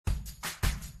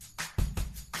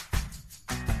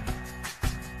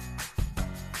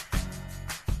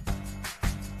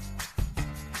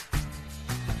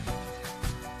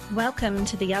Welcome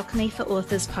to the Alchemy for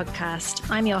Authors podcast.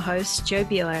 I'm your host, Jo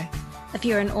Bueller. If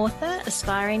you're an author,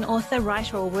 aspiring author,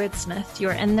 writer, or wordsmith,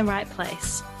 you're in the right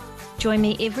place. Join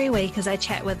me every week as I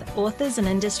chat with authors and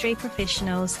industry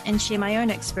professionals and share my own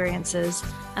experiences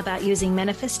about using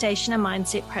manifestation and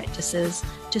mindset practices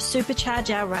to supercharge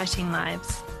our writing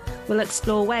lives. We'll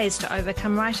explore ways to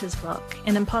overcome writer's block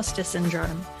and imposter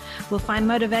syndrome. We'll find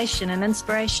motivation and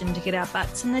inspiration to get our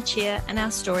butts in the chair and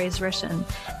our stories written.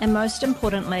 And most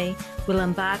importantly, we'll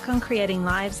embark on creating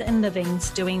lives and livings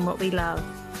doing what we love.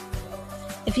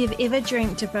 If you've ever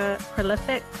dreamt of a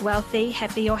prolific, wealthy,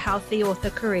 happy or healthy author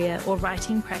career or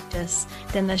writing practice,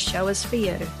 then this show is for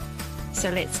you. So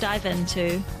let's dive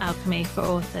into Alchemy for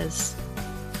Authors.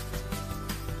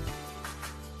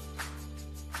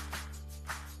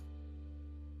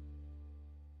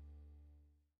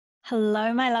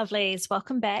 Hello, my lovelies.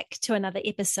 Welcome back to another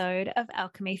episode of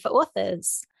Alchemy for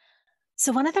Authors.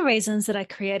 So one of the reasons that I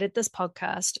created this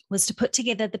podcast was to put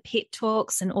together the pep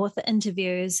talks and author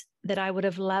interviews that I would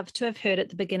have loved to have heard at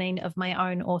the beginning of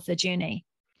my own author journey.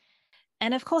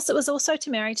 And of course, it was also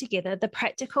to marry together the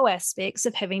practical aspects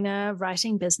of having a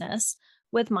writing business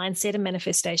with mindset and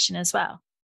manifestation as well.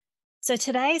 So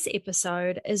today's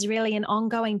episode is really an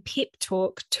ongoing pep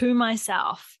talk to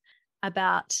myself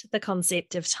about the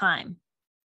concept of time.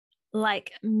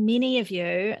 Like many of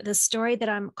you, the story that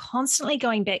I'm constantly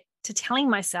going back to telling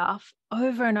myself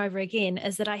over and over again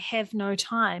is that I have no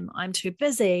time. I'm too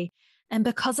busy. And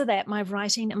because of that, my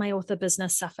writing and my author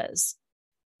business suffers.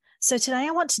 So today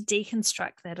I want to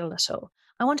deconstruct that a little.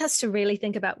 I want us to really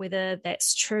think about whether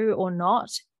that's true or not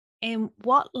and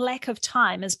what lack of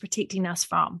time is protecting us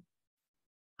from.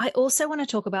 I also want to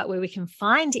talk about where we can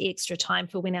find extra time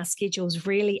for when our schedules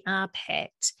really are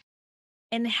packed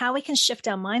and how we can shift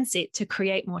our mindset to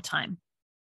create more time.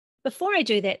 Before I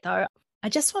do that, though, I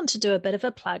just want to do a bit of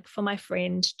a plug for my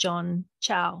friend, John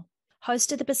Chow,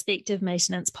 host of the Perspective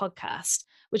Maintenance podcast,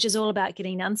 which is all about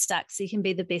getting unstuck so you can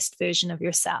be the best version of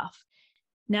yourself.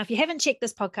 Now, if you haven't checked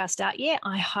this podcast out yet,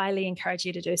 I highly encourage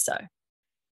you to do so.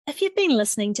 If you've been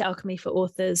listening to Alchemy for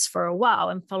Authors for a while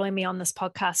and following me on this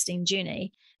podcasting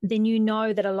journey, then you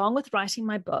know that along with writing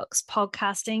my books,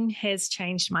 podcasting has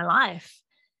changed my life.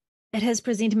 It has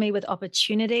presented me with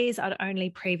opportunities I'd only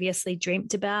previously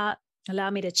dreamt about,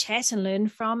 allowed me to chat and learn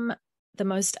from the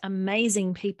most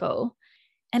amazing people,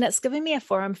 and it's given me a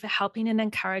forum for helping and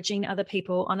encouraging other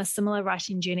people on a similar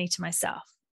writing journey to myself.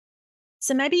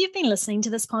 So maybe you've been listening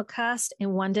to this podcast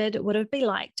and wondered what it would be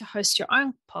like to host your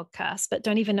own podcast, but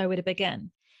don't even know where to begin.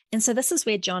 And so this is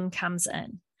where John comes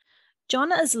in.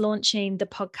 John is launching the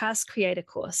Podcast Creator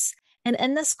course. And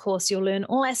in this course, you'll learn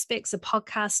all aspects of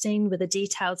podcasting with a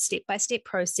detailed step-by-step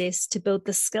process to build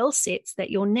the skill sets that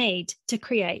you'll need to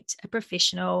create a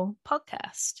professional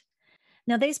podcast.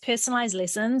 Now, these personalized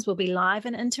lessons will be live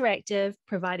and interactive,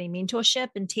 providing mentorship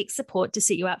and tech support to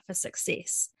set you up for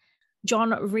success.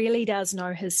 John really does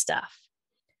know his stuff.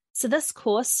 So this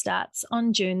course starts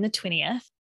on June the 20th,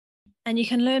 and you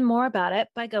can learn more about it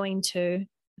by going to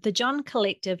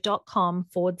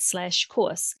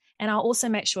thejohncollective.com/course. And I'll also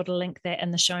make sure to link that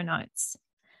in the show notes.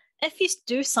 If you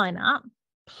do sign up,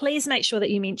 please make sure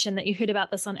that you mention that you heard about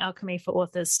this on Alchemy for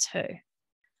Authors too.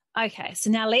 Okay,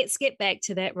 so now let's get back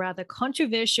to that rather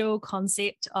controversial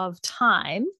concept of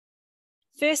time.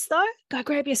 First though, go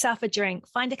grab yourself a drink,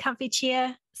 find a comfy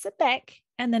chair, sit back,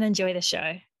 and then enjoy the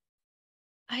show.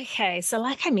 Okay, so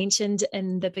like I mentioned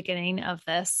in the beginning of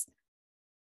this,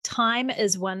 time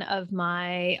is one of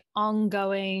my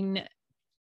ongoing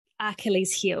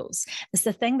Achilles heels. It's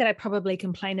the thing that I probably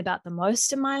complain about the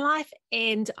most in my life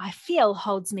and I feel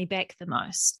holds me back the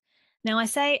most. Now I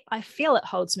say I feel it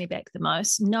holds me back the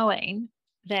most, knowing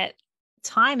that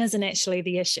time isn't actually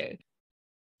the issue.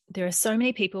 There are so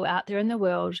many people out there in the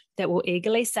world that will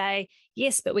eagerly say,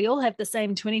 yes, but we all have the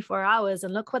same 24 hours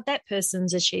and look what that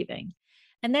person's achieving.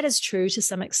 And that is true to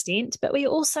some extent, but we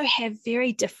also have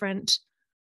very different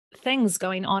things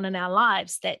going on in our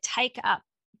lives that take up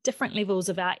different levels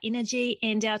of our energy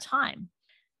and our time.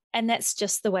 And that's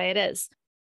just the way it is.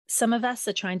 Some of us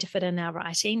are trying to fit in our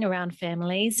writing around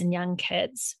families and young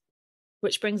kids,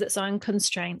 which brings its own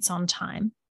constraints on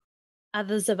time.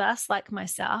 Others of us, like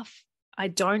myself, I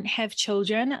don't have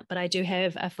children, but I do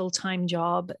have a full-time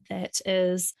job that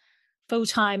is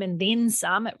full-time and then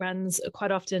some. It runs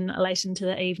quite often late into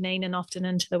the evening and often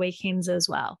into the weekends as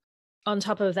well. On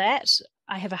top of that,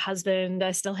 I have a husband,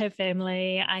 I still have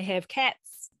family, I have cats.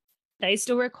 They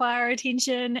still require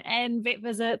attention and vet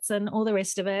visits and all the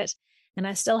rest of it. And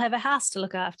I still have a house to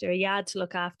look after, a yard to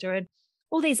look after, and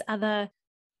all these other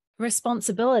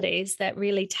responsibilities that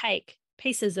really take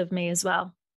pieces of me as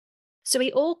well. So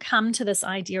we all come to this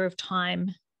idea of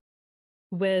time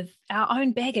with our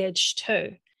own baggage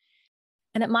too.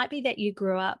 And it might be that you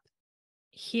grew up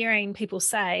hearing people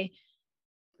say,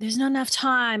 there's not enough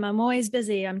time. I'm always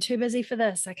busy. I'm too busy for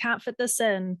this. I can't fit this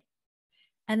in.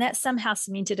 And that somehow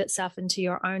cemented itself into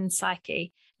your own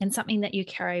psyche and something that you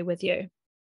carry with you.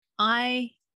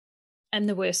 I am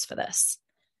the worst for this.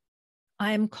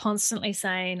 I am constantly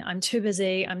saying, I'm too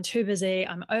busy. I'm too busy.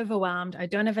 I'm overwhelmed. I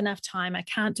don't have enough time. I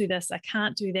can't do this. I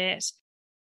can't do that.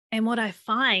 And what I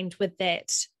find with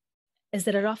that is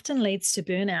that it often leads to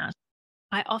burnout.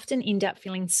 I often end up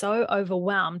feeling so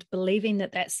overwhelmed, believing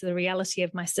that that's the reality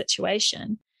of my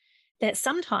situation, that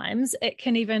sometimes it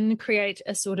can even create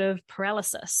a sort of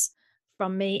paralysis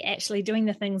from me actually doing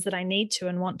the things that I need to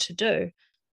and want to do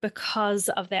because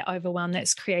of that overwhelm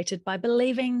that's created by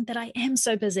believing that I am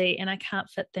so busy and I can't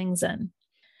fit things in.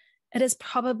 It is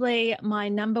probably my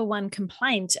number one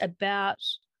complaint about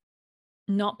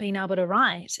not being able to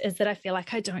write, is that I feel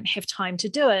like I don't have time to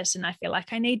do it. And I feel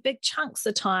like I need big chunks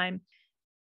of time.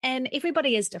 And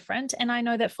everybody is different. And I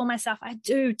know that for myself, I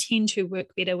do tend to work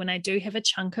better when I do have a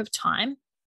chunk of time.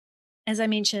 As I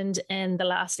mentioned in the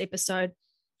last episode,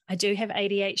 I do have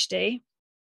ADHD.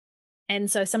 And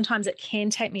so sometimes it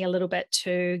can take me a little bit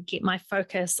to get my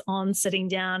focus on sitting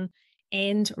down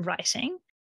and writing.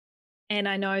 And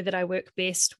I know that I work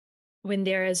best when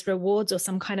there is rewards or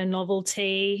some kind of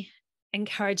novelty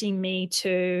encouraging me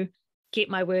to get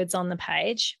my words on the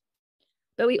page.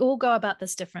 But we all go about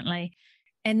this differently.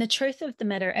 And the truth of the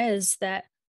matter is that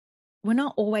we're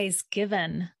not always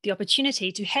given the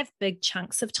opportunity to have big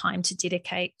chunks of time to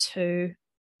dedicate to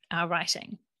our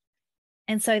writing.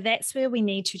 And so that's where we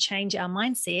need to change our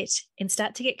mindset and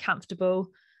start to get comfortable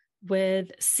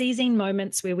with seizing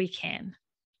moments where we can.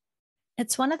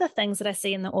 It's one of the things that I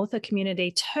see in the author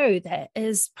community too that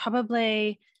is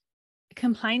probably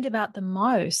complained about the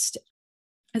most.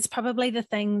 It's probably the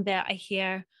thing that I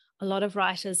hear a lot of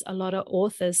writers, a lot of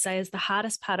authors say is the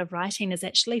hardest part of writing is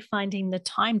actually finding the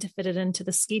time to fit it into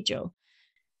the schedule.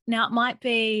 Now, it might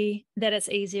be that it's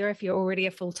easier if you're already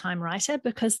a full-time writer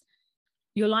because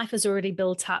your life is already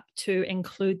built up to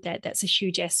include that. That's a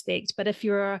huge aspect. But if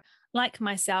you're like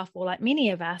myself or like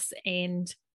many of us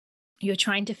and you're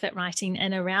trying to fit writing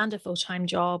in around a full-time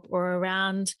job or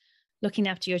around looking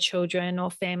after your children or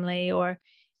family or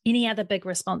any other big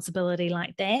responsibility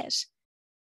like that,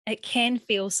 it can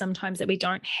feel sometimes that we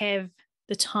don't have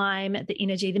the time, the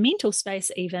energy, the mental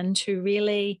space even to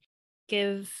really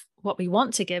give what we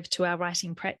want to give to our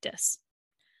writing practice.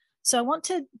 So I want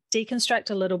to deconstruct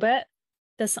a little bit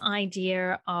this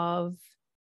idea of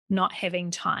not having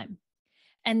time.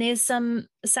 And there's some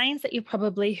sayings that you've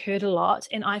probably heard a lot,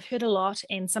 and I've heard a lot,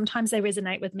 and sometimes they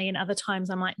resonate with me, and other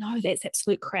times I'm like, no, that's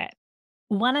absolute crap.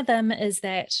 One of them is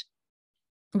that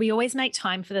we always make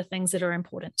time for the things that are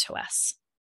important to us.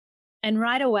 And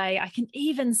right away, I can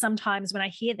even sometimes when I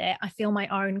hear that, I feel my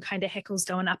own kind of hackles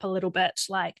going up a little bit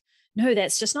like, no,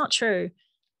 that's just not true.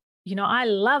 You know, I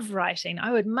love writing.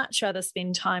 I would much rather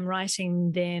spend time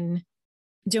writing than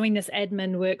doing this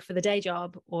admin work for the day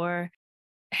job or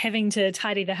having to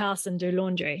tidy the house and do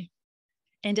laundry.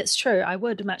 And it's true. I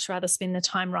would much rather spend the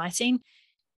time writing.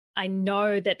 I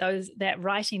know that that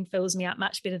writing fills me up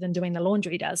much better than doing the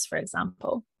laundry does, for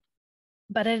example.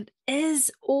 But it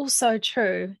is also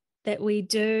true that we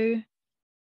do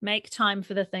make time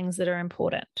for the things that are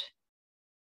important.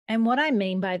 And what I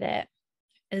mean by that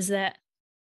is that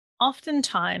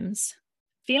oftentimes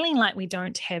feeling like we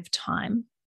don't have time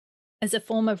is a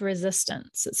form of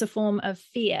resistance. It's a form of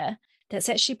fear that's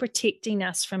actually protecting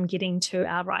us from getting to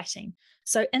our writing.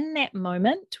 So in that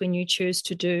moment, when you choose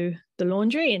to do the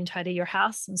laundry and tidy your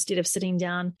house instead of sitting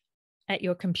down at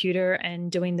your computer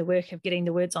and doing the work of getting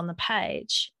the words on the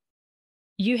page,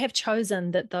 you have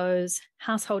chosen that those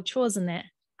household chores and that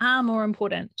are more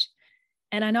important.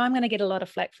 And I know I'm going to get a lot of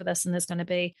flack for this, and there's going to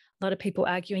be a lot of people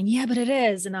arguing, yeah, but it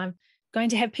is. And I'm going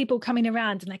to have people coming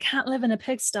around and I can't live in a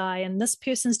pigsty, and this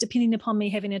person's depending upon me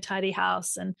having a tidy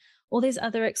house and all these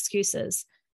other excuses.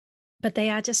 But they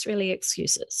are just really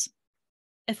excuses.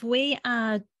 If we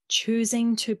are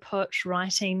choosing to put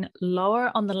writing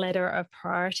lower on the ladder of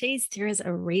priorities, there is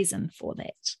a reason for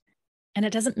that. And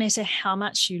it doesn't matter how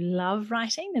much you love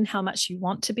writing and how much you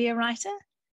want to be a writer.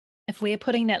 If we're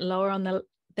putting that lower on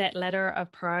that ladder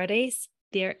of priorities,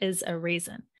 there is a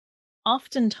reason.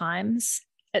 Oftentimes,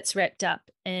 it's wrapped up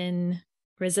in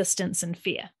resistance and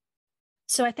fear.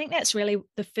 So I think that's really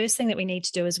the first thing that we need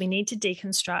to do is we need to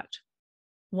deconstruct.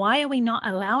 Why are we not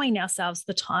allowing ourselves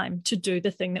the time to do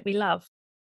the thing that we love?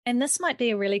 And this might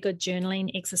be a really good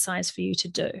journaling exercise for you to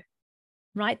do.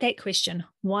 Write that question.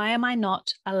 Why am I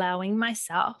not allowing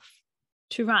myself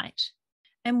to write.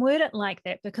 And word it like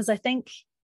that, because I think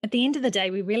at the end of the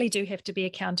day, we really do have to be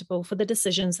accountable for the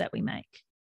decisions that we make.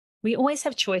 We always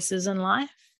have choices in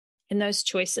life, and those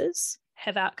choices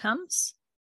have outcomes.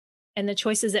 And the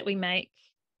choices that we make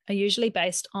are usually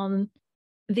based on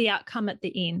the outcome at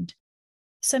the end.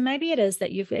 So maybe it is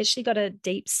that you've actually got a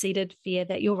deep-seated fear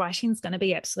that your writing's going to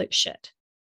be absolute shit.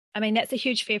 I mean, that's a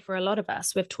huge fear for a lot of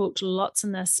us. We've talked lots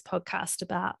in this podcast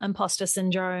about imposter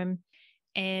syndrome,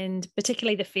 and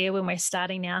particularly the fear when we're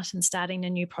starting out and starting a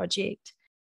new project.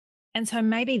 And so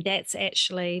maybe that's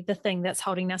actually the thing that's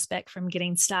holding us back from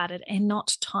getting started, and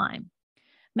not time.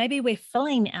 Maybe we're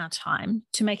filling our time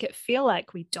to make it feel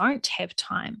like we don't have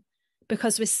time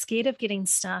because we're scared of getting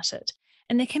started.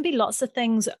 And there can be lots of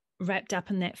things wrapped up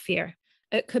in that fear.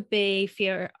 It could be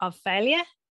fear of failure.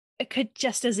 It could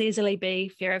just as easily be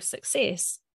fear of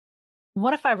success.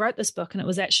 What if I wrote this book and it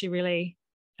was actually really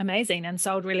amazing and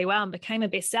sold really well and became a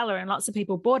bestseller and lots of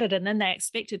people bought it, and then they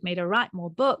expected me to write more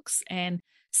books and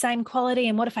same quality,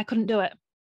 and what if I couldn't do it?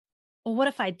 Or what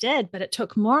if I did, but it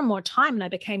took more and more time and I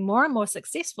became more and more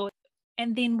successful?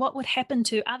 And then what would happen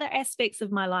to other aspects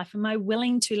of my life? Am I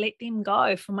willing to let them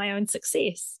go for my own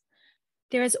success?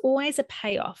 There is always a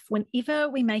payoff. Whenever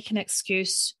we make an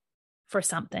excuse for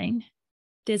something,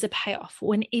 there's a payoff.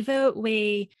 Whenever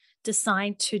we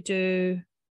decide to do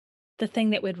the thing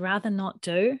that we'd rather not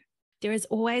do, there is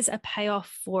always a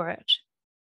payoff for it.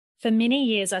 For many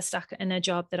years, I stuck in a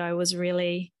job that I was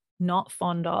really not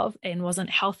fond of and wasn't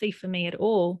healthy for me at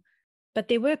all, but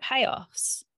there were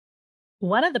payoffs.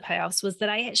 One of the payoffs was that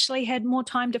I actually had more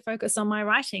time to focus on my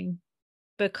writing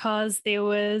because there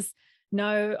was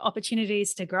no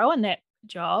opportunities to grow in that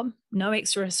job, no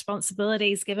extra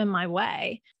responsibilities given my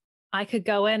way. I could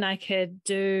go in, I could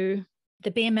do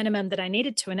the bare minimum that I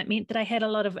needed to, and it meant that I had a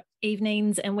lot of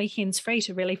evenings and weekends free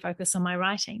to really focus on my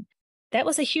writing. That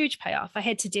was a huge payoff. I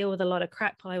had to deal with a lot of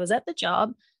crap while I was at the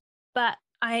job, but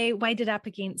I weighed it up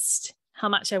against how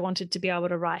much I wanted to be able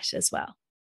to write as well.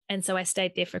 And so I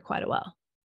stayed there for quite a while.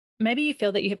 Maybe you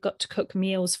feel that you have got to cook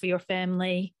meals for your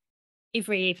family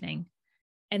every evening.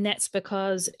 And that's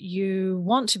because you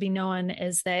want to be known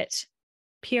as that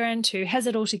parent who has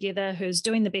it all together, who's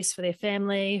doing the best for their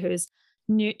family, who's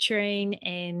nurturing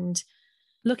and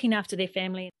looking after their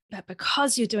family. But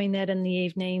because you're doing that in the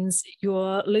evenings,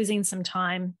 you're losing some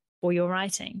time for your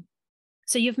writing.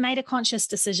 So you've made a conscious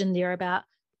decision there about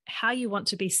how you want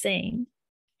to be seen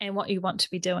and what you want to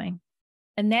be doing.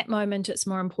 In that moment, it's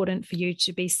more important for you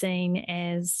to be seen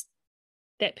as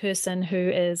that person who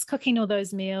is cooking all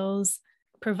those meals,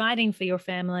 providing for your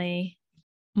family,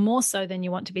 more so than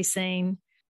you want to be seen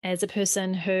as a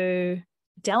person who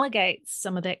delegates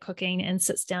some of that cooking and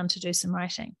sits down to do some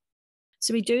writing.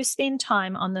 So we do spend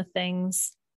time on the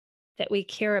things that we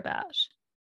care about,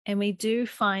 and we do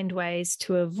find ways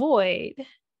to avoid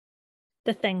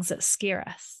the things that scare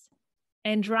us.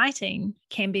 And writing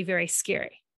can be very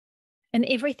scary. In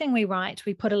everything we write,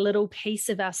 we put a little piece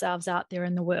of ourselves out there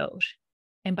in the world.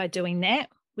 And by doing that,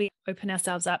 we open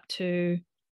ourselves up to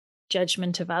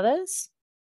judgment of others.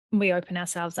 We open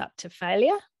ourselves up to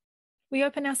failure. We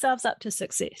open ourselves up to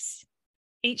success.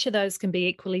 Each of those can be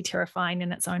equally terrifying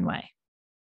in its own way.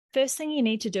 First thing you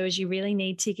need to do is you really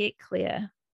need to get clear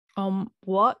on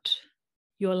what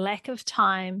your lack of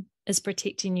time is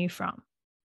protecting you from.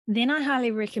 Then I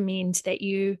highly recommend that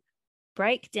you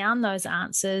break down those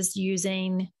answers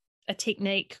using a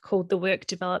technique called the work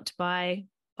developed by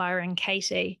Byron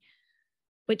Katie,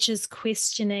 which is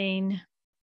questioning,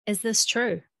 is this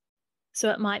true? So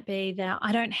it might be that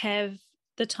I don't have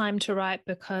the time to write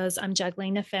because I'm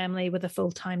juggling a family with a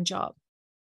full-time job.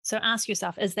 So ask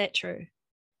yourself, is that true?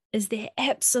 Is there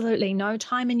absolutely no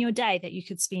time in your day that you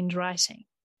could spend writing?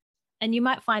 And you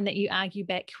might find that you argue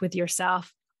back with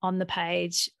yourself on the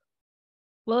page.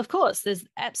 Well, of course, there's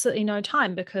absolutely no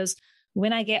time because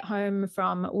when I get home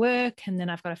from work and then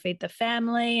I've got to feed the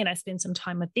family and I spend some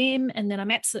time with them and then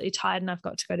I'm absolutely tired and I've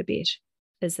got to go to bed.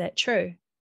 Is that true?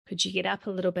 Could you get up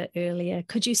a little bit earlier?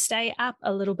 Could you stay up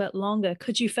a little bit longer?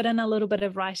 Could you fit in a little bit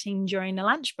of writing during a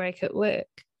lunch break at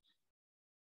work?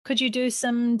 Could you do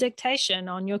some dictation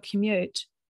on your commute?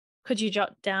 Could you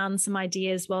jot down some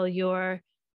ideas while you're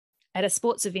at a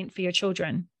sports event for your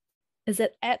children? Is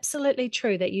it absolutely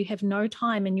true that you have no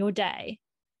time in your day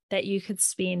that you could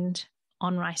spend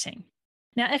on writing?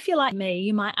 Now, if you're like me,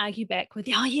 you might argue back with,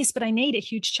 oh, yes, but I need a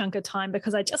huge chunk of time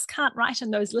because I just can't write in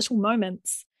those little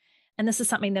moments. And this is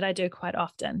something that I do quite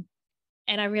often.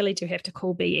 And I really do have to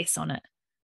call BS on it.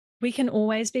 We can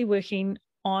always be working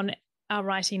on our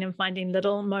writing and finding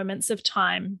little moments of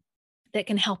time that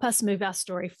can help us move our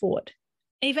story forward.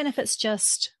 Even if it's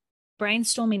just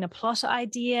brainstorming a plot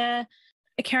idea,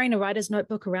 carrying a writer's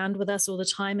notebook around with us all the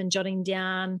time and jotting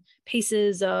down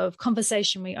pieces of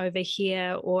conversation we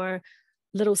overhear or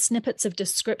little snippets of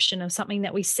description of something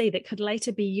that we see that could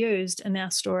later be used in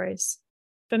our stories.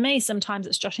 For me, sometimes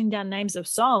it's jotting down names of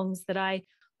songs that I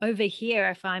overhear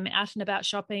if I'm out and about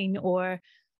shopping or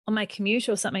on my commute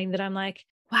or something, that I'm like,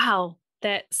 wow,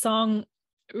 that song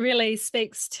really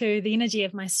speaks to the energy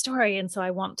of my story. And so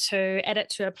I want to add it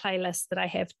to a playlist that I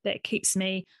have that keeps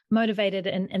me motivated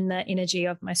in the energy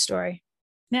of my story.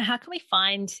 Now, how can we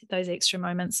find those extra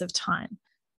moments of time?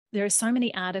 There are so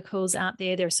many articles out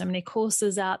there. There are so many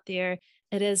courses out there.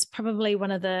 It is probably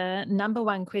one of the number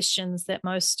one questions that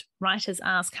most writers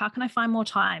ask: how can I find more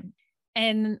time?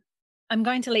 And I'm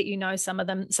going to let you know some of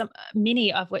them,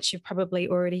 many of which you've probably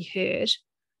already heard.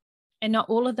 And not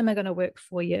all of them are going to work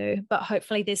for you, but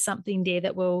hopefully there's something there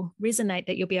that will resonate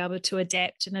that you'll be able to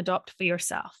adapt and adopt for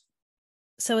yourself.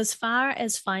 So as far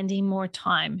as finding more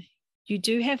time, you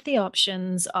do have the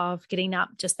options of getting up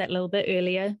just that little bit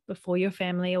earlier before your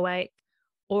family awake,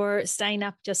 or staying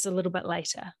up just a little bit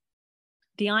later.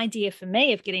 The idea for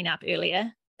me of getting up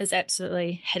earlier is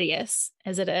absolutely hideous.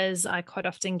 As it is, I quite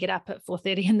often get up at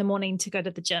 4:30 in the morning to go to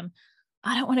the gym.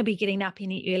 I don't want to be getting up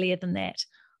any earlier than that.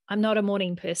 I'm not a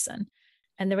morning person.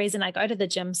 And the reason I go to the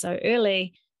gym so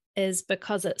early is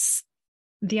because it's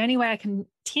the only way I can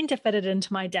tend to fit it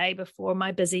into my day before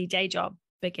my busy day job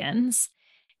begins.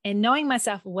 And knowing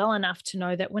myself well enough to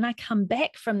know that when I come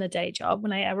back from the day job,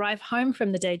 when I arrive home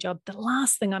from the day job, the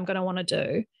last thing I'm going to want to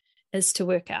do is to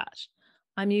work out.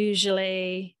 I'm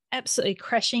usually absolutely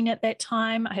crashing at that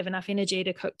time. I have enough energy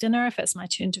to cook dinner if it's my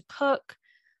turn to cook.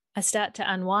 I start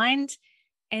to unwind.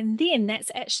 And then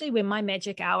that's actually when my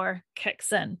magic hour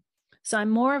kicks in. So I'm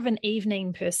more of an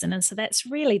evening person. And so that's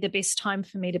really the best time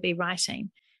for me to be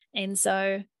writing. And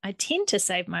so I tend to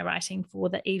save my writing for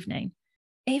the evening.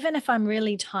 Even if I'm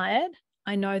really tired,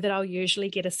 I know that I'll usually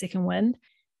get a second wind.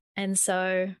 And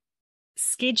so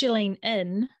scheduling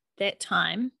in that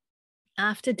time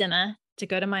after dinner to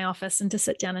go to my office and to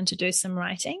sit down and to do some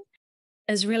writing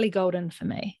is really golden for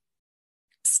me.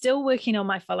 Still working on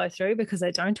my follow through, because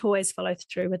I don't always follow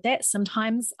through with that.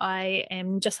 Sometimes I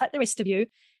am just like the rest of you,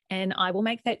 and I will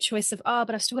make that choice of,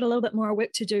 but I've still got a little bit more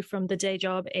work to do from the day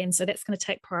job. And so that's going to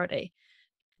take priority.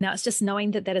 Now, it's just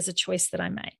knowing that that is a choice that I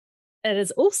made. It is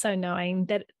also knowing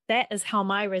that that is how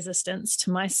my resistance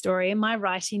to my story and my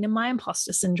writing and my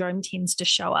imposter syndrome tends to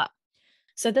show up.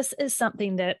 So this is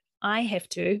something that I have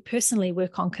to personally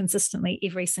work on consistently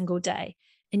every single day.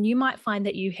 And you might find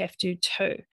that you have to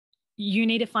too. You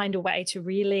need to find a way to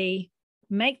really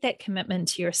make that commitment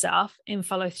to yourself and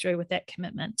follow through with that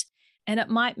commitment. And it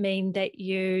might mean that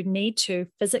you need to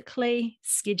physically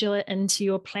schedule it into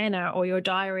your planner or your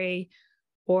diary,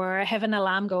 or have an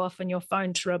alarm go off on your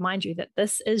phone to remind you that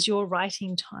this is your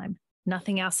writing time.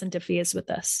 Nothing else interferes with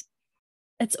this.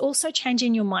 It's also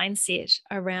changing your mindset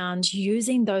around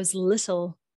using those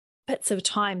little bits of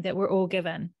time that we're all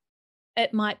given.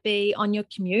 It might be on your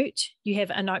commute, you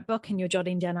have a notebook and you're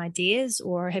jotting down ideas,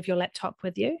 or have your laptop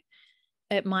with you.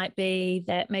 It might be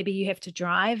that maybe you have to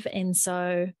drive, and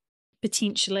so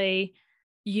potentially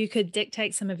you could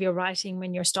dictate some of your writing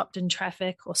when you're stopped in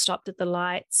traffic or stopped at the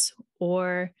lights.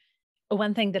 Or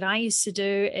one thing that I used to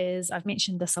do is, I've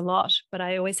mentioned this a lot, but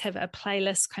I always have a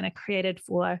playlist kind of created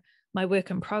for my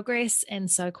work in progress. And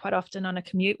so quite often on a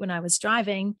commute when I was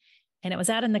driving and it was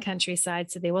out in the countryside,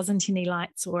 so there wasn't any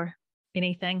lights or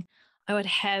anything, I would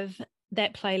have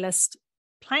that playlist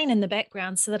playing in the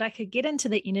background so that I could get into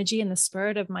the energy and the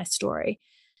spirit of my story.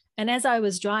 And as I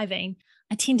was driving,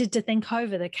 I tended to think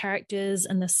over the characters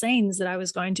and the scenes that I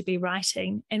was going to be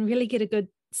writing and really get a good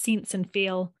sense and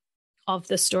feel of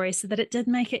the story, so that it did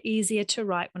make it easier to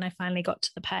write when I finally got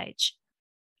to the page.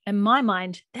 In my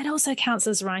mind, that also counts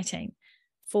as writing.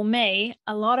 For me,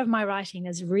 a lot of my writing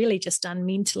is really just done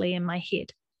mentally in my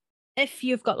head. If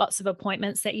you've got lots of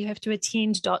appointments that you have to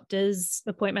attend, doctor's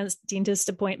appointments, dentist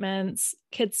appointments,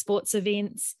 kids' sports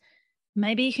events,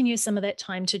 maybe you can use some of that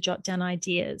time to jot down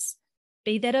ideas.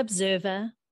 Be that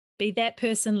observer, be that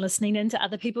person listening into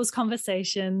other people's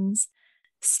conversations,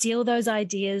 steal those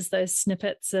ideas, those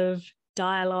snippets of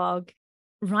dialogue,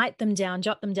 write them down,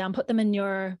 jot them down, put them in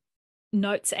your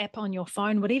notes app on your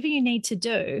phone, whatever you need to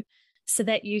do, so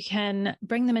that you can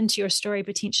bring them into your story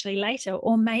potentially later.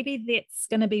 Or maybe that's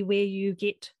going to be where you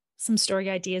get some story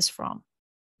ideas from.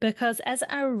 Because as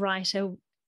a writer,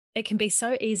 it can be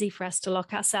so easy for us to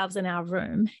lock ourselves in our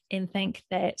room and think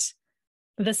that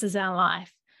this is our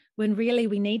life, when really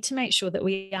we need to make sure that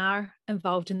we are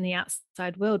involved in the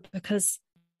outside world, because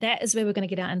that is where we're going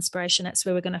to get our inspiration. That's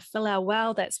where we're going to fill our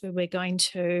well. That's where we're going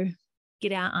to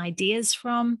get our ideas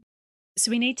from.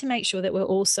 So we need to make sure that we're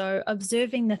also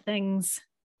observing the things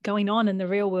going on in the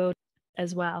real world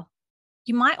as well.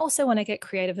 You might also want to get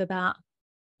creative about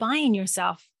buying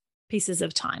yourself pieces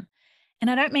of time. And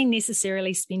I don't mean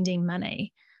necessarily spending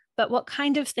money, but what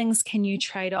kind of things can you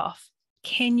trade off?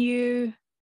 Can you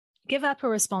give up a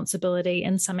responsibility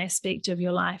in some aspect of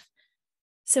your life?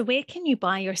 So where can you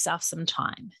buy yourself some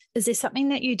time? Is there something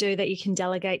that you do that you can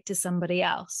delegate to somebody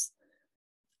else?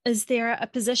 Is there a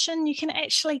position you can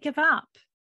actually give up?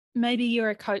 Maybe you're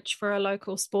a coach for a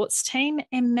local sports team,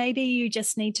 and maybe you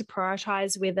just need to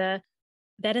prioritize whether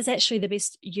that is actually the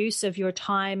best use of your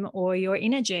time or your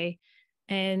energy.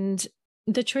 And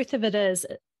the truth of it is,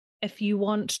 if you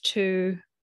want to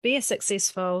be a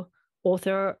successful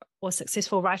author or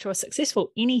successful writer or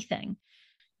successful anything,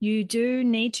 you do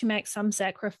need to make some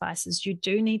sacrifices. You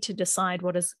do need to decide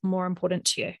what is more important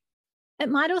to you. It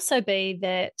might also be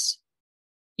that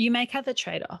you make other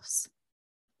trade-offs.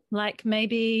 Like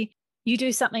maybe you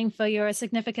do something for your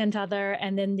significant other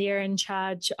and then they're in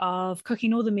charge of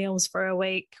cooking all the meals for a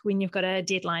week when you've got a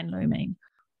deadline looming.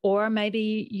 Or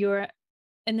maybe you're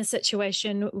in the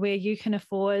situation where you can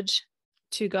afford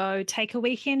to go take a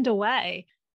weekend away,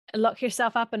 lock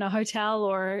yourself up in a hotel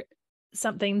or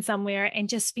something somewhere and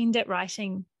just spend it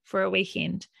writing for a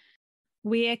weekend.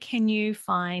 Where can you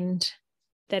find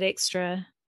that extra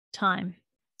time?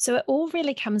 So it all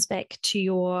really comes back to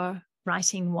your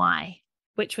writing why,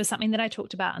 which was something that I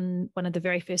talked about in one of the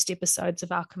very first episodes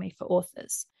of Alchemy for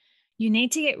Authors. You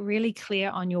need to get really clear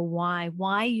on your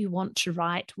why you want to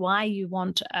write, why you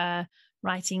want a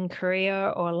writing career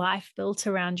or life built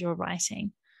around your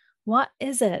writing. What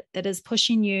is it that is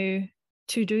pushing you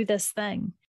to do this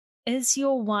thing? Is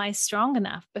your why strong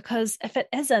enough? Because if it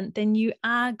isn't, then you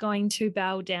are going to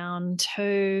bow down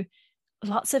to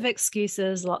lots of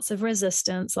excuses, lots of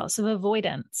resistance, lots of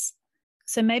avoidance.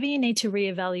 So maybe you need to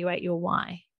reevaluate your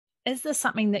why. Is this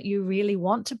something that you really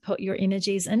want to put your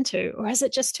energies into, or is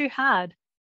it just too hard?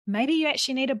 Maybe you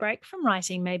actually need a break from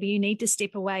writing. Maybe you need to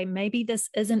step away. Maybe this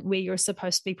isn't where you're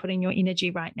supposed to be putting your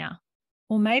energy right now.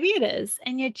 Or maybe it is,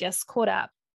 and you're just caught up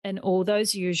in all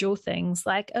those usual things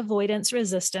like avoidance,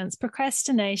 resistance,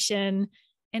 procrastination,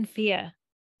 and fear.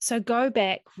 So go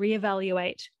back,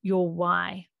 reevaluate your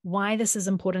why this is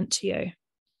important to you.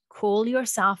 Call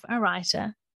yourself a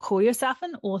writer, call yourself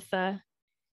an author,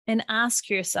 and ask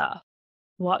yourself,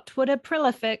 what would a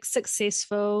prolific,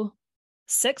 successful,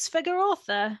 6-figure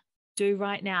author do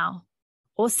right now?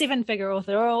 Or 7-figure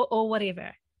author, or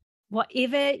whatever.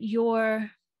 Whatever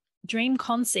your dream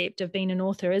concept of being an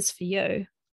author is for you,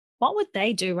 what would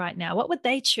they do right now? What would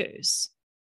they choose?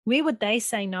 Where would they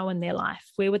say no in their life?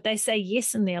 Where would they say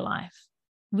yes in their life?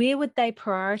 Where would they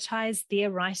prioritize their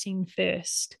writing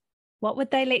first? What would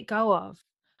they let go of?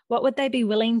 What would they be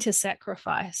willing to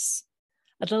sacrifice?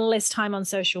 A little less time on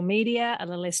social media, a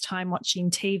little less time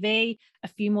watching TV, a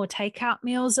few more takeout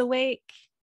meals a week.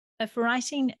 If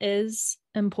writing is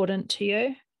important to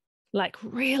you, like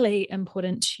really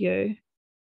important to you,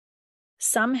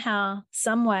 somehow,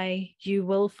 some way, you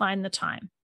will find the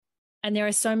time. And there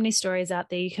are so many stories out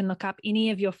there. You can look up any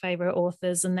of your favorite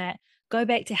authors and that go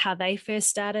back to how they first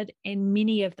started. And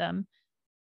many of them,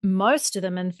 most of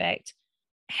them, in fact,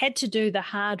 had to do the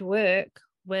hard work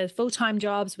with full-time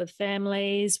jobs, with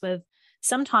families, with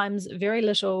sometimes very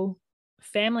little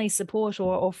family support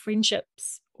or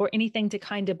friendships or anything to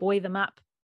kind of buoy them up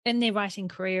in their writing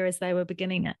career as they were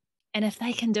beginning it. And if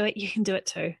they can do it, you can do it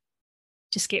too.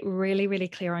 Just get really, really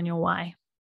clear on your why.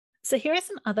 So here are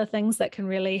some other things that can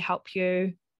really help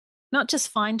you not just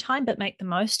find time, but make the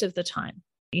most of the time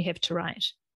you have to write.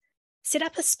 Set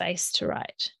up a space to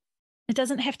write. It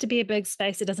doesn't have to be a big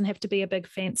space. It doesn't have to be a big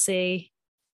fancy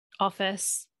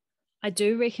office. I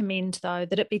do recommend, though,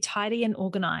 that it be tidy and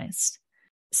organized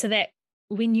so that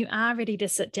when you are ready to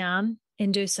sit down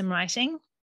and do some writing,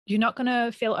 you're not going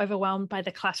to feel overwhelmed by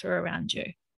the clutter around you.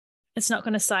 It's not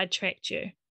going to sidetrack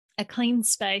you. A clean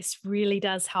space really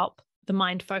does help the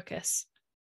mind focus.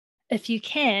 If you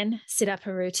can, set up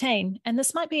a routine, and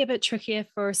this might be a bit trickier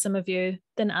for some of you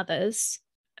than others,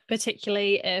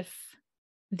 particularly if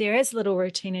there is little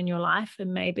routine in your life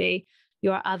and maybe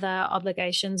your other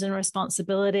obligations and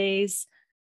responsibilities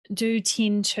do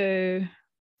tend to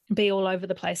be all over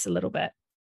the place a little bit.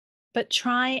 But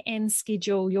try and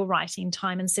schedule your writing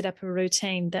time and set up a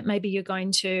routine that maybe you're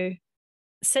going to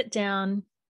sit down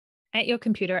at your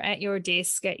computer, at your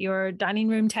desk, at your dining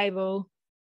room table,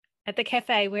 at the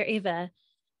cafe, wherever,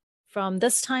 from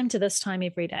this time to this time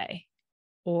every day,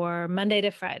 or Monday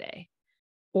to Friday.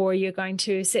 Or you're going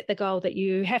to set the goal that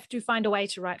you have to find a way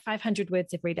to write 500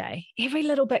 words every day. Every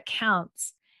little bit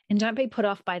counts. And don't be put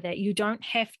off by that. You don't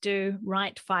have to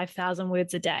write 5,000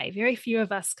 words a day. Very few of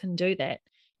us can do that.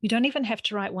 You don't even have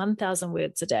to write 1,000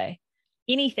 words a day.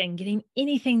 Getting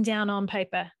anything down on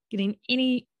paper, getting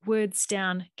any words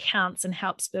down counts and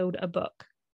helps build a book.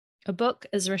 A book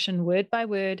is written word by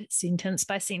word, sentence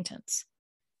by sentence.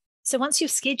 So once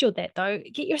you've scheduled that, though,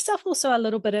 get yourself also a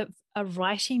little bit of a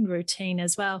writing routine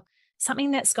as well,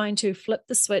 something that's going to flip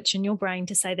the switch in your brain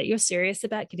to say that you're serious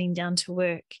about getting down to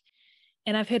work.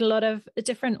 And I've heard a lot of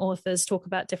different authors talk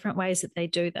about different ways that they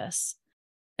do this.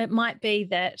 It might be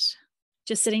that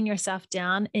just sitting yourself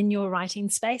down in your writing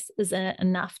space is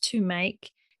enough to make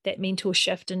that mental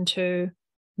shift into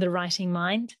the writing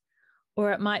mind.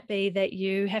 Or it might be that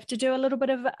you have to do a little bit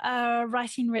of a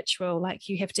writing ritual, like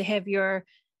you have to have your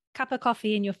cup of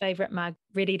coffee in your favorite mug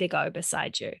ready to go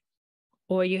beside you.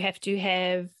 Or you have to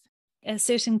have a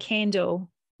certain candle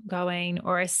going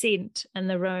or a scent in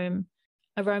the room.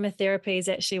 Aromatherapy is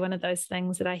actually one of those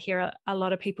things that I hear a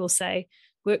lot of people say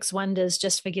works wonders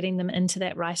just for getting them into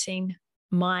that writing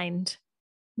mind.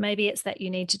 Maybe it's that you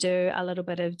need to do a little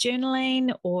bit of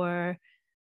journaling or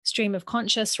stream of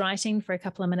conscious writing for a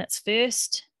couple of minutes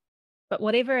first. But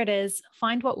whatever it is,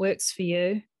 find what works for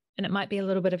you. And it might be a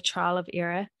little bit of trial of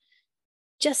error,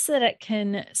 just so that it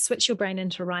can switch your brain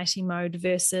into writing mode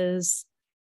versus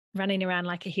running around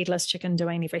like a headless chicken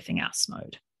doing everything else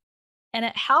mode. And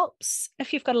it helps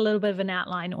if you've got a little bit of an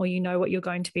outline or you know what you're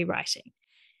going to be writing.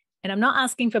 And I'm not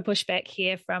asking for pushback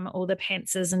here from all the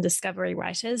pantsers and discovery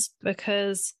writers,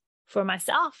 because for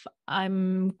myself,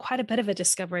 I'm quite a bit of a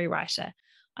discovery writer.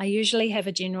 I usually have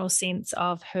a general sense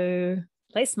of who,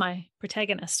 at least my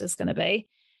protagonist is going to be,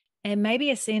 and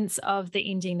maybe a sense of the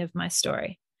ending of my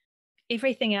story.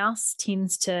 Everything else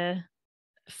tends to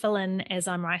fill in as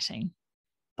I'm writing.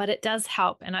 But it does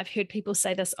help. And I've heard people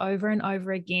say this over and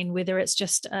over again, whether it's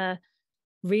just a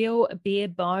real bare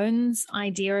bones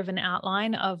idea of an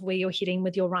outline of where you're heading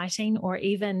with your writing, or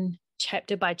even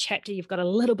chapter by chapter, you've got a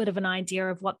little bit of an idea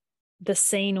of what the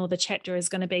scene or the chapter is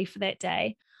going to be for that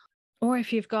day. Or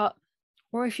if you've got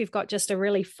just a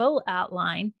really full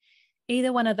outline,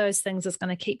 either one of those things is going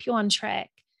to keep you on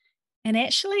track and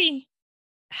actually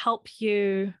help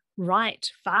you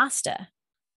write faster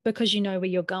because you know where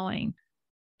you're going.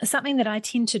 Something that I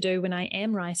tend to do when I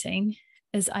am writing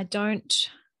is I don't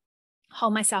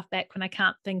hold myself back when I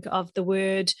can't think of the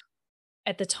word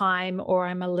at the time, or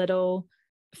I'm a little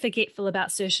forgetful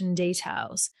about certain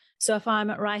details. So if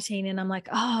I'm writing and I'm like,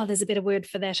 oh, there's a better word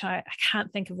for that, I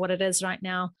can't think of what it is right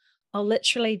now, I'll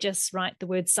literally just write the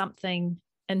word something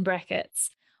in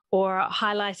brackets or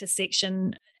highlight a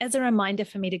section as a reminder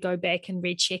for me to go back and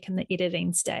recheck in the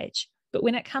editing stage. But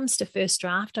when it comes to first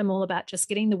draft, I'm all about just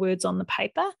getting the words on the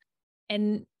paper,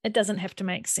 and it doesn't have to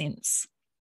make sense.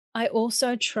 I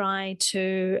also try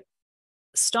to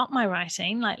stop my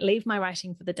writing, like leave my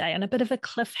writing for the day on a bit of a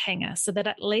cliffhanger, so that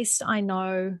at least I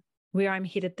know where I'm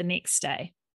headed the next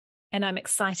day and I'm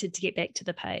excited to get back to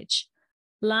the page.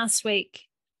 Last week,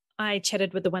 I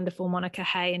chatted with the wonderful Monica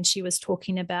Hay, and she was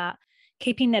talking about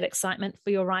keeping that excitement for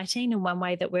your writing. And one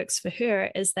way that works for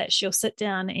her is that she'll sit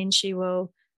down and she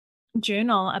will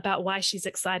journal about why she's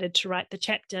excited to write the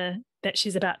chapter that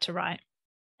she's about to write.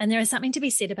 And there is something to be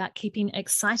said about keeping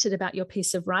excited about your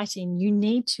piece of writing. You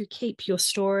need to keep your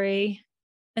story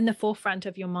in the forefront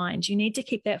of your mind. You need to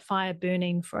keep that fire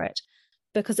burning for it,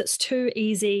 because it's too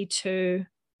easy to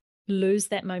lose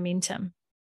that momentum.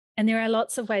 And there are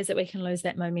lots of ways that we can lose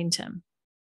that momentum.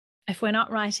 If we're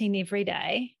not writing every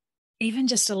day, even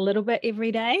just a little bit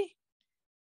every day,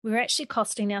 we're actually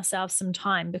costing ourselves some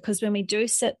time, because when we do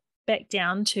sit back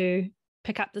down to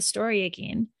pick up the story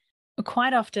again,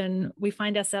 quite often we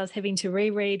find ourselves having to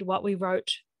reread what we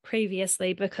wrote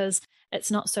previously because it's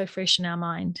not so fresh in our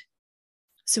mind.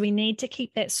 So we need to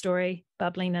keep that story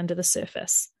bubbling under the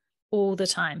surface all the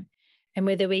time. And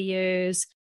whether we use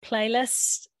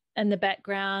playlists in the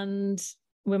background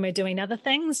when we're doing other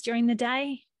things during the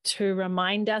day to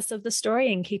remind us of the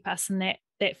story and keep us in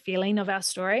that feeling of our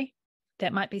story,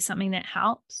 that might be something that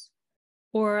helps.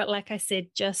 Or like I said,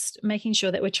 just making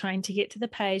sure that we're trying to get to the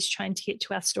page, trying to get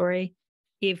to our story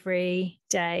every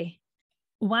day.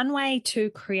 One way to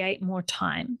create more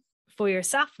time for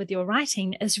yourself with your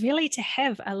writing is really to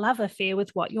have a love affair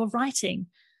with what you're writing.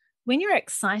 When you're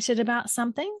excited about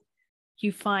something,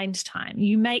 you find time,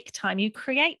 you make time, you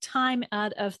create time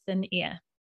out of thin air.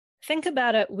 Think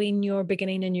about it when you're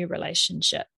beginning a new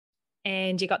relationship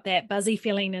and you got that buzzy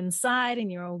feeling inside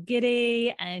and you're all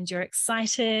giddy and you're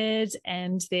excited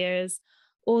and there's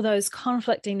all those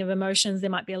conflicting of emotions. There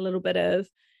might be a little bit of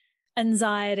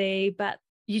anxiety, but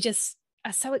you just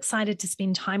are so excited to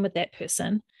spend time with that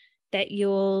person that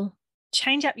you'll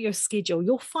change up your schedule.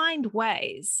 You'll find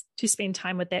ways to spend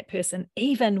time with that person,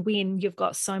 even when you've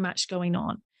got so much going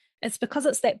on. It's because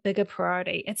it's that bigger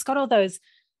priority. It's got all those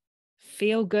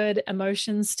feel good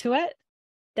emotions to it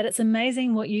that it's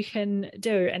amazing what you can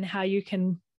do and how you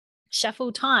can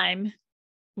shuffle time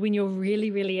when you're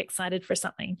really, really excited for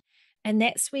something. And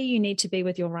that's where you need to be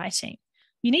with your writing.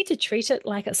 You need to treat it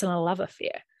like it's a love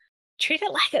affair. Treat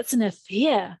it like it's an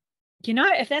affair.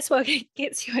 If that's what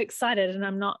gets you excited, and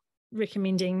I'm not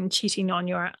recommending cheating on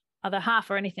your other half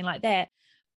or anything like that,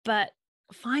 but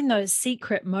find those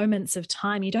secret moments of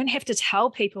time. You don't have to tell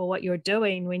people what you're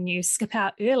doing when you skip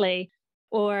out early,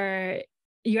 or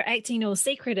you're acting all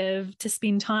secretive to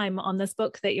spend time on this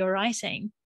book that you're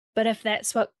writing. But if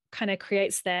that's what kind of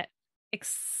creates that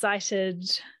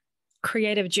excited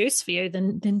creative juice for you,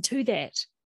 then do that.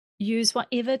 Use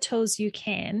whatever tools you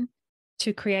can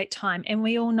to create time. And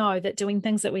we all know that doing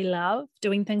things that we love,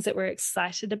 doing things that we're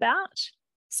excited about,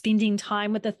 spending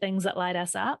time with the things that light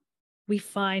us up, we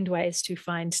find ways to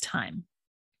find time.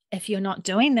 If you're not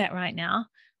doing that right now,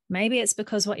 maybe it's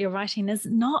because what you're writing is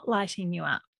not lighting you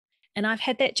up. And I've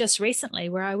had that just recently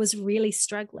where I was really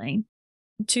struggling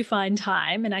to find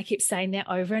time. And I kept saying that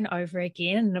over and over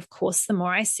again. And of course, the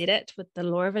more I said it with the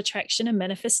law of attraction and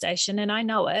manifestation, and I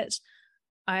know it,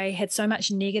 I had so much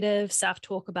negative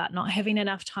self-talk about not having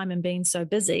enough time and being so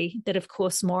busy that, of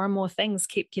course, more and more things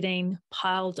kept getting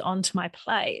piled onto my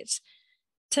plate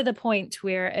to the point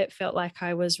where it felt like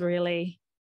I was really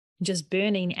just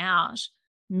burning out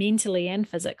mentally and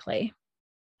physically.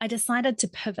 I decided to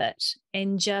pivot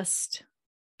and just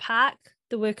park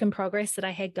the work in progress that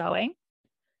I had going,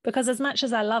 because as much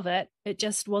as I love it, it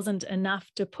just wasn't enough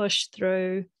to push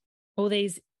through all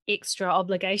these extra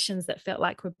obligations that felt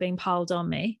like were being piled on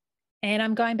me. And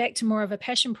I'm going back to more of a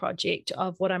passion project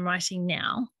of what I'm writing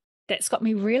now. That's got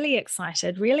me really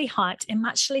excited, really hyped, and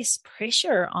much less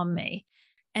pressure on me.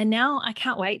 And now I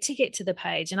can't wait to get to the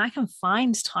page, and I can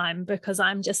find time because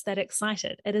I'm just that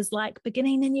excited. It is like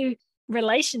beginning a new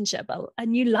relationship, a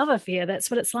new love affair. That's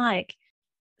what it's like.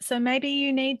 So maybe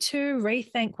you need to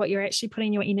rethink what you're actually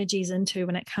putting your energies into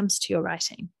when it comes to your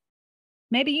writing.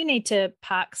 Maybe you need to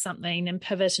park something and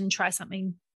pivot and try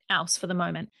something else for the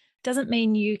moment. Doesn't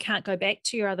mean you can't go back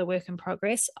to your other work in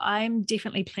progress. I'm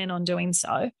definitely plan on doing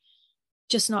so,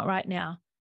 just not right now.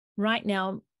 Right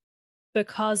now,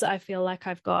 because I feel like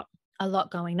I've got a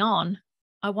lot going on,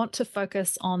 I want to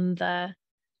focus on the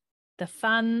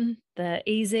fun, the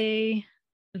easy,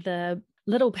 the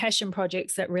little passion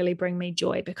projects that really bring me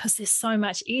joy, because they're so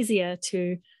much easier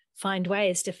to find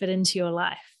ways to fit into your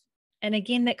life. And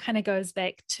again, that kind of goes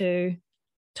back to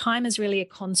time is really a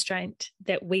constraint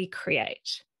that we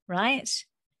create, right?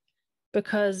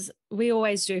 Because we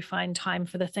always do find time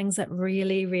for the things that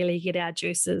really, really get our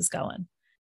juices going.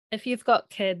 If you've got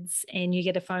kids and you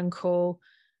get a phone call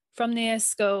from their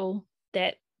school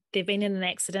that they've been in an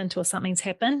accident or something's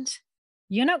happened,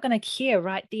 you're not going to care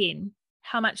right then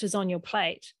how much is on your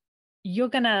plate. You're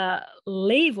going to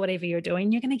leave whatever you're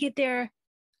doing. You're going to get there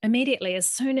immediately, as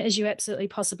soon as you absolutely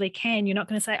possibly can. You're not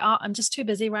going to say, oh, I'm just too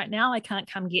busy right now, I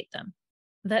can't come get them.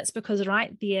 That's because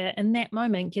right there in that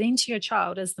moment, getting to your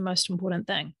child is the most important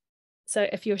thing. So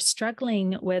if you're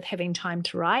struggling with having time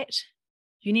to write,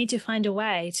 you need to find a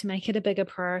way to make it a bigger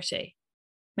priority.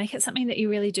 Make it something that you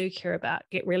really do care about.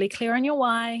 Get really clear on your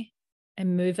why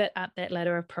and move it up that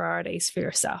ladder of priorities for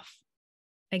yourself.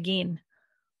 Again,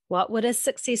 what would a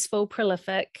successful,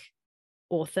 prolific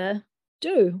author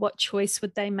do? What choice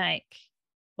would they make?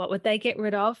 What would they get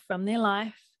rid of from their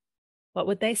life? What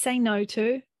would they say no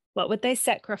to? What would they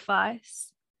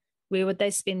sacrifice? Where would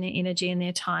they spend their energy and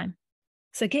their time?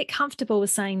 So get comfortable with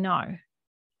saying no.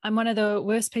 I'm one of the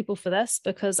worst people for this,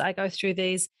 because I go through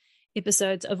these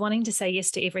episodes of wanting to say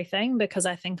yes to everything because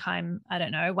I think I'm, I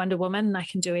don't know, Wonder Woman and I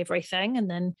can do everything. And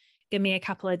then give me a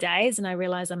couple of days and I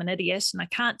realize I'm an idiot and I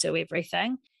can't do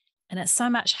everything. And it's so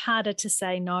much harder to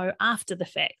say no after the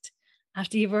fact,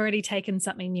 after you've already taken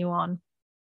something new on.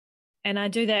 And I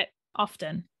do that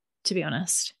often, to be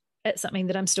honest. It's something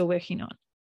that I'm still working on.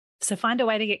 So find a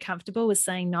way to get comfortable with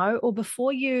saying no, or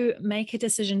before you make a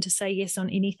decision to say yes on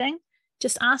anything,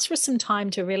 just ask for some time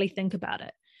to really think about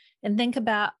it and think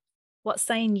about what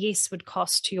saying yes would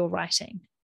cost to your writing,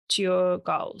 to your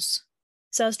goals.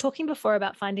 So I was talking before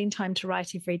about finding time to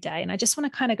write every day. And I just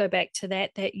want to kind of go back to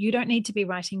that you don't need to be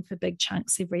writing for big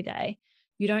chunks every day.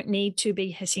 You don't need to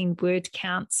be hitting word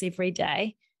counts every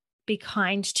day. Be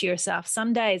kind to yourself.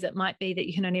 Some days it might be that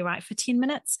you can only write for 10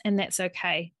 minutes, and that's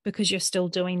okay because you're still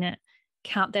doing it.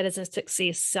 Count that as a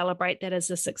success. Celebrate that as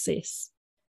a success.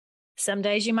 Some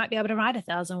days you might be able to write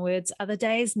 1,000 words. Other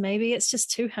days, maybe it's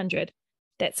just 200.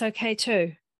 That's okay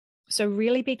too. So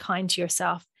really be kind to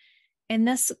yourself. And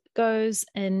this goes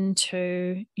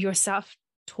into your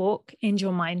self-talk and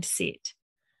your mindset,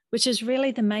 which is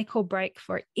really the make or break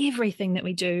for everything that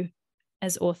we do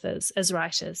as authors, as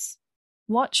writers.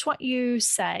 Watch what you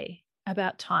say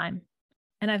about time.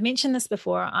 And I've mentioned this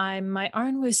before, I'm my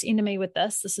own worst enemy with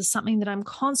this. This is something that I'm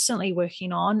constantly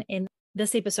working on. And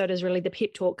this episode is really the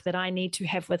pep talk that I need to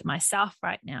have with myself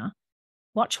right now.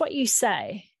 Watch what you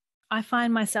say. I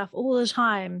find myself all the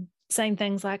time saying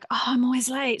things like, oh, I'm always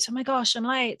late. Oh my gosh, I'm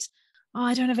late. Oh,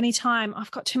 I don't have any time.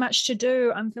 I've got too much to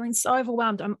do. I'm feeling so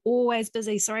overwhelmed. I'm always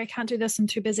busy. Sorry, I can't do this. I'm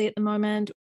too busy at the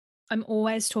moment. I'm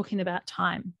always talking about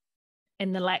time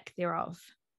and the lack thereof.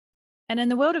 And in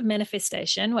the world of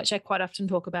manifestation, which I quite often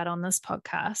talk about on this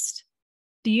podcast,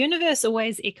 the universe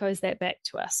always echoes that back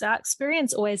to us. Our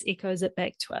experience always echoes it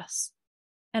back to us.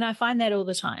 And I find that all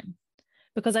the time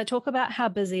because I talk about how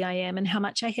busy I am and how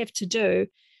much I have to do.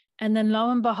 And then lo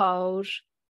and behold,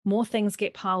 more things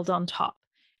get piled on top.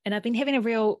 And I've been having a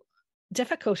real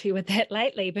difficulty with that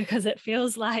lately because it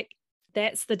feels like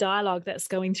that's the dialogue that's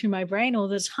going through my brain all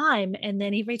the time. And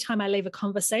then every time I leave a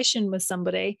conversation with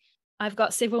somebody, I've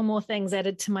got several more things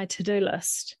added to my to-do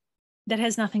list that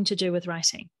has nothing to do with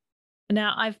writing.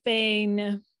 Now, I've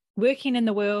been working in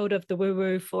the world of the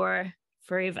woo-woo for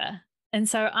forever. And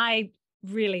so I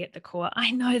really, at the core,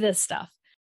 I know this stuff.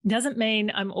 It doesn't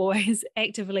mean I'm always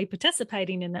actively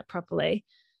participating in it properly,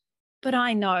 but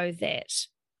I know that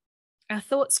our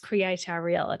thoughts create our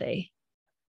reality.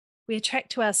 We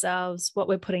attract to ourselves what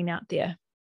we're putting out there.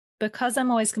 Because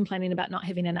I'm always complaining about not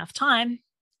having enough time,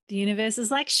 the universe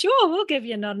is like, sure, we'll give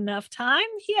you not enough time.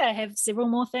 Here, have several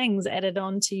more things added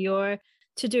on to your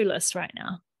to-do list right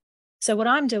now. So what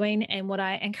I'm doing and what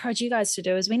I encourage you guys to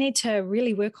do is we need to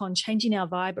really work on changing our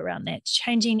vibe around that,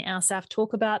 changing our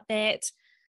self-talk about that,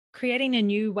 creating a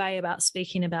new way about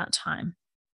speaking about time,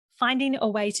 finding a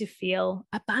way to feel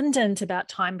abundant about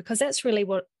time, because that's really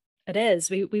what it is.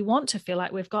 We want to feel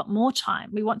like we've got more time.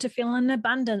 We want to feel an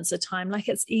abundance of time, like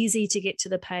it's easy to get to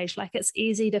the page, like it's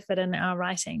easy to fit in our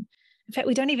writing. In fact,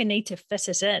 we don't even need to fit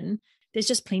it in. There's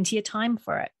just plenty of time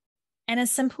for it. And as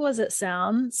simple as it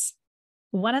sounds,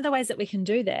 one of the ways that we can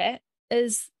do that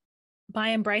is by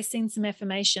embracing some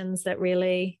affirmations that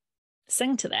really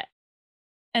sing to that.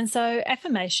 And so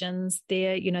affirmations,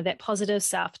 they're, that positive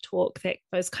self-talk, that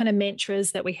those kind of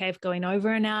mantras that we have going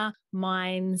over in our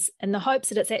minds, in the hopes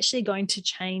that it's actually going to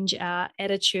change our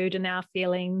attitude and our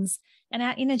feelings and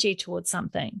our energy towards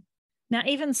something. Now,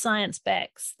 even science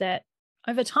backs that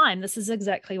over time, this is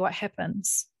exactly what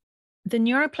happens. The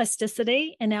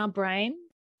neuroplasticity in our brain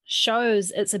shows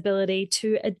its ability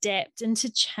to adapt and to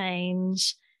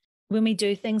change when we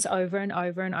do things over and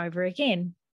over and over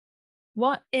again.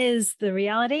 What is the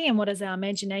reality and what is our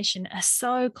imagination are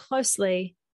so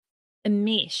closely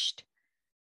enmeshed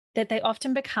that they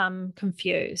often become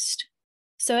confused.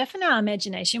 So if in our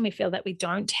imagination we feel that we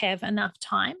don't have enough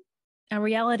time, our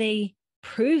reality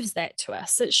proves that to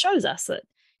us. It shows us that,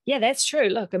 yeah, that's true.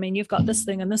 Look, I mean, you've got this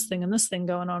thing and this thing and this thing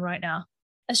going on right now.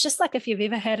 It's just like if you've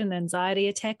ever had an anxiety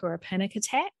attack or a panic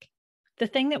attack, the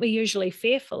thing that we're usually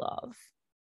fearful of,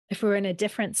 if we're in a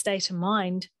different state of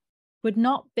mind, would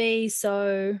not be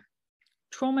so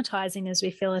traumatizing as we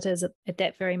feel it is at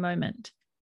that very moment.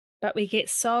 But we get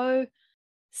so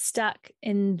stuck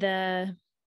in the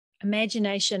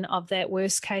imagination of that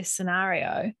worst case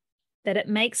scenario that it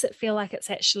makes it feel like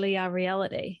it's actually our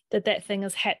reality, that that thing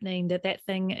is happening, that that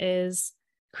thing is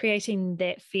creating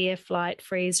that fear, flight,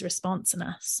 freeze response in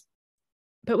us.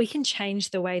 But we can change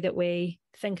the way that we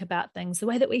think about things, the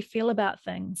way that we feel about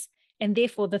things, and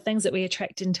therefore the things that we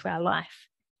attract into our life.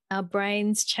 Our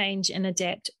brains change and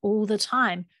adapt all the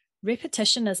time.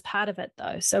 Repetition is part of it,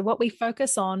 though. So what we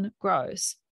focus on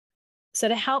grows. So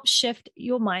to help shift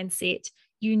your mindset,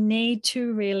 you need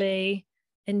to really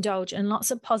indulge in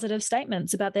lots of positive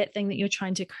statements about that thing that you're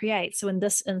trying to create. So in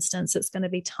this instance, it's going to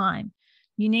be time.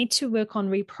 You need to work on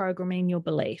reprogramming your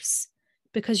beliefs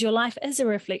because your life is a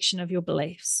reflection of your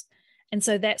beliefs. And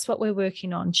so that's what we're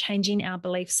working on, changing our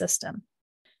belief system.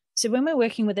 So when we're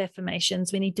working with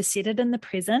affirmations, we need to set it in the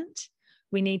present.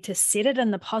 We need to set it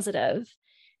in the positive.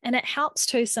 And it helps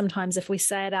too sometimes if we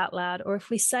say it out loud or if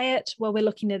we say it while we're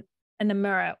looking at in the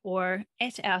mirror or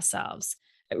at ourselves.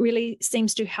 It really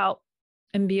seems to help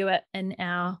imbue it in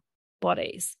our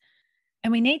bodies.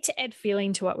 And we need to add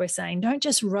feeling to what we're saying. Don't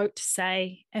just rote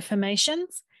say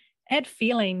affirmations. Add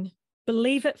feeling.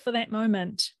 Believe it for that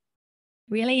moment.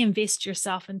 Really invest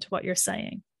yourself into what you're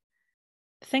saying.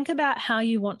 Think about how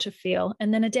you want to feel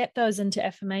and then adapt those into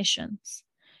affirmations.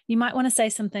 You might want to say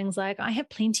some things like, I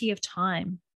have plenty of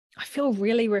time. I feel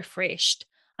really refreshed.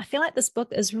 I feel like this book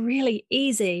is really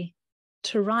easy.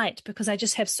 to write because I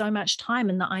just have so much time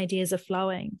and the ideas are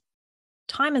flowing.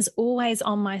 Time is always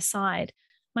on my side.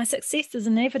 My success is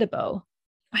inevitable.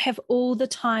 I have all the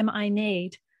time I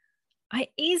need. I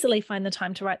easily find the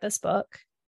time to write this book.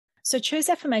 So choose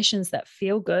affirmations that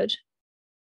feel good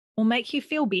or make you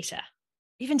feel better.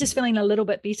 Even just feeling a little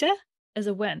bit better is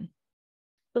a win.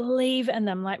 Believe in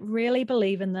them, like really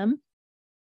believe in them,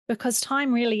 because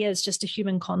time really is just a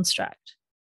human construct.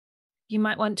 You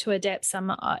might want to adapt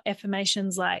some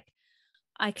affirmations like,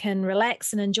 I can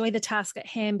relax and enjoy the task at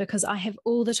hand because I have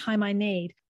all the time I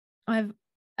need. I have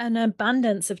an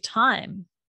abundance of time.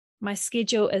 My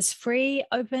schedule is free,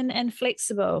 open, and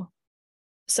flexible.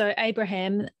 So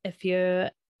Abraham, if you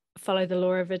follow the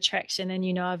law of attraction and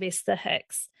you know of Esther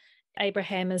Hicks,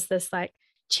 Abraham is this like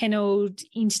channeled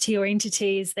entity or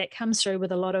entities that comes through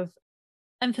with a lot of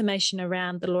information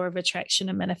around the law of attraction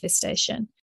and manifestation.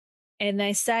 And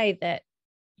they say that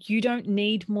you don't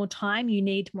need more time, you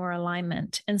need more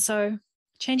alignment. And so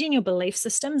changing your belief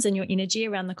systems and your energy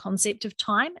around the concept of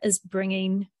time is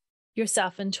bringing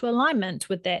yourself into alignment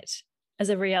with that as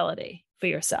a reality for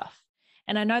yourself.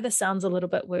 And I know this sounds a little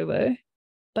bit woo-woo,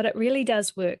 but it really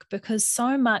does work because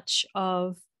so much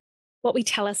of what we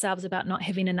tell ourselves about not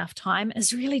having enough time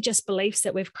is really just beliefs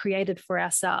that we've created for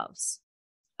ourselves.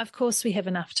 Of course, we have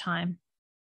enough time.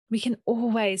 We can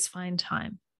always find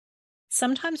time.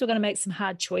 Sometimes we're going to make some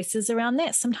hard choices around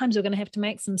that. Sometimes we're going to have to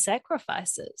make some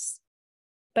sacrifices.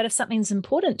 But if something's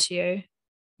important to you,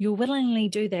 you'll willingly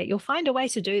do that. You'll find a way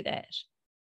to do that.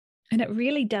 And it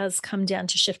really does come down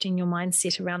to shifting your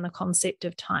mindset around the concept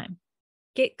of time.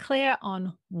 Get clear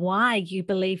on why you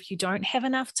believe you don't have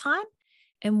enough time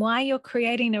and why you're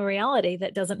creating a reality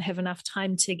that doesn't have enough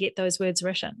time to get those words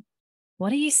written.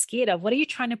 What are you scared of? What are you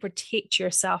trying to protect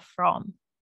yourself from?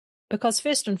 Because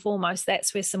first and foremost,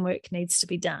 that's where some work needs to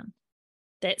be done.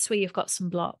 That's where you've got some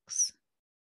blocks.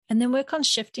 And then work on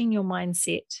shifting your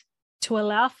mindset to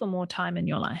allow for more time in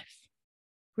your life.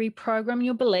 Reprogram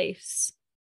your beliefs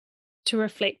to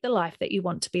reflect the life that you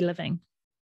want to be living.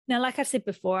 Now, like I've said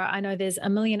before, I know there's a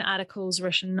million articles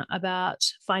written about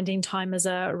finding time as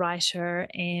a writer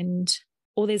and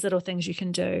all these little things you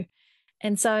can do.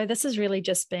 And so this has really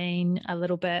just been a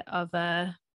little bit of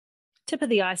a tip of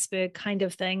the iceberg kind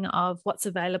of thing of what's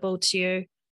available to you,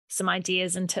 some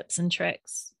ideas and tips and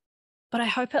tricks. But I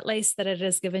hope at least that it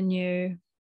has given you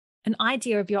an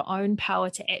idea of your own power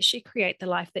to actually create the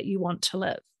life that you want to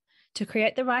live, to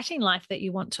create the writing life that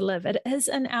you want to live. It is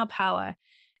in our power.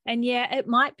 And yeah, it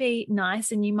might be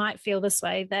nice and you might feel this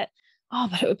way that, oh,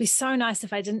 but it would be so nice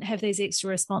if I didn't have these extra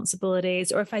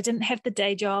responsibilities or if I didn't have the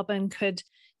day job and could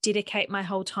dedicate my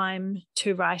whole time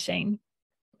to writing.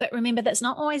 But remember, that's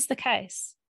not always the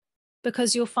case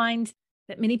because you'll find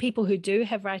that many people who do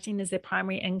have writing as their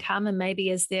primary income and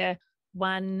maybe as their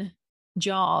one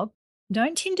job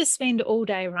don't tend to spend all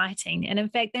day writing. And in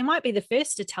fact, they might be the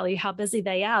first to tell you how busy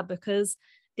they are because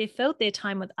they've filled their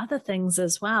time with other things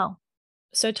as well.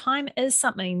 So time is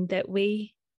something that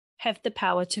we have the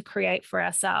power to create for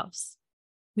ourselves.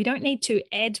 We don't need to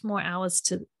add more hours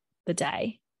to the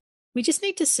day. We just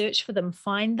need to search for them,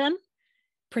 find them,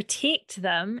 protect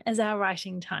them as our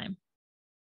writing time.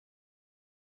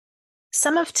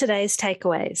 Some of today's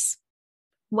takeaways.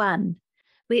 1,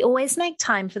 we always make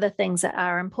time for the things that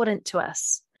are important to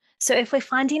us. So if we're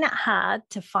finding it hard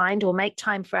to find or make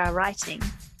time for our writing,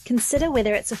 consider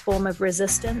whether it's a form of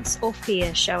resistance or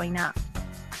fear showing up.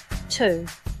 2,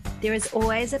 there is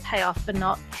always a payoff for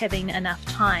not having enough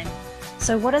time.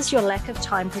 So what is your lack of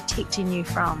time protecting you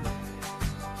from?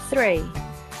 3,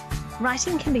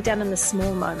 writing can be done in the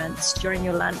small moments during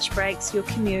your lunch breaks, your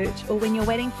commute, or when you're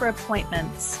waiting for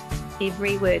appointments.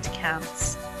 Every word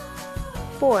counts.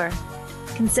 4,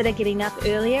 consider getting up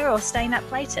earlier or staying up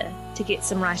later to get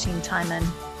some writing time in.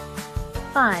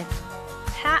 5,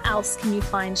 how else can you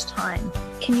find time?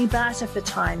 Can you barter for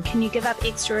time? Can you give up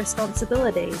extra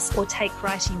responsibilities or take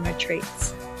writing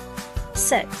retreats?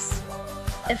 6,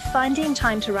 if finding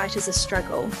time to write is a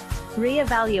struggle,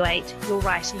 reevaluate your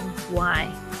writing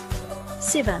why.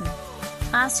 7,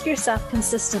 ask yourself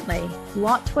consistently,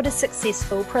 what would a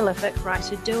successful, prolific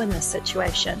writer do in this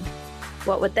situation?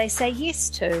 What would they say yes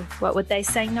to? What would they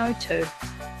say no to?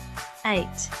 8,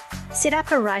 set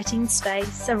up a writing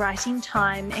space, a writing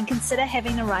time, and consider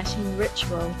having a writing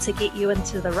ritual to get you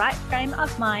into the right frame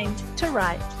of mind to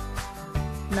write.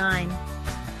 9,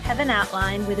 have an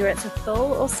outline, whether it's a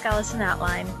full or skeleton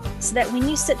outline, so that when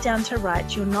you sit down to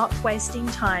write, you're not wasting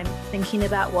time thinking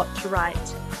about what to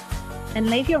write. And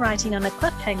leave your writing on a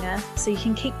cliffhanger so you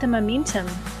can keep the momentum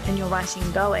in your writing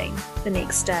going the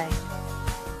next day.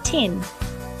 10,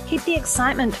 keep the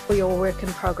excitement for your work in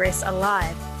progress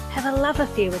alive. Have a love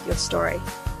affair with your story.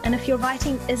 And if your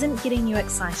writing isn't getting you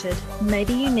excited,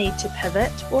 maybe you need to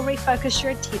pivot or refocus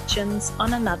your attentions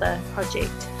on another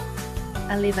project.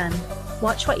 11.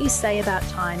 Watch what you say about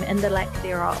time and the lack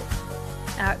thereof.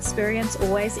 Our experience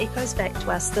always echoes back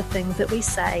to us the things that we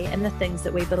say and the things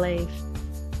that we believe.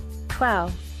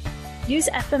 12. Use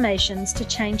affirmations to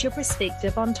change your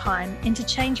perspective on time and to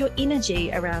change your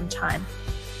energy around time.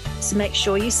 So make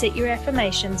sure you set your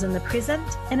affirmations in the present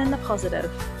and in the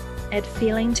positive. Add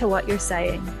feeling to what you're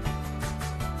saying.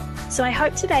 So I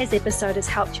hope today's episode has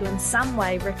helped you in some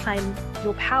way reclaim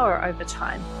your power over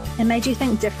time and made you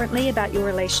think differently about your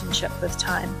relationship with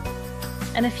time.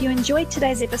 And if you enjoyed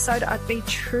today's episode, I'd be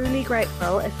truly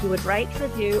grateful if you would rate,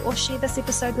 review, or share this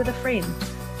episode with a friend.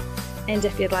 And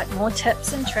if you'd like more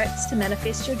tips and tricks to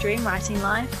manifest your dream writing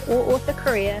life or author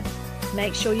career,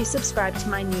 make sure you subscribe to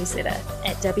my newsletter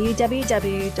at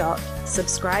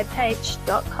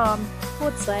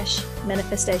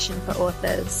www.subscribepage.com/manifestation for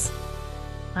authors.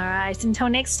 All right, until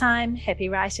next time, happy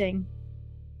writing.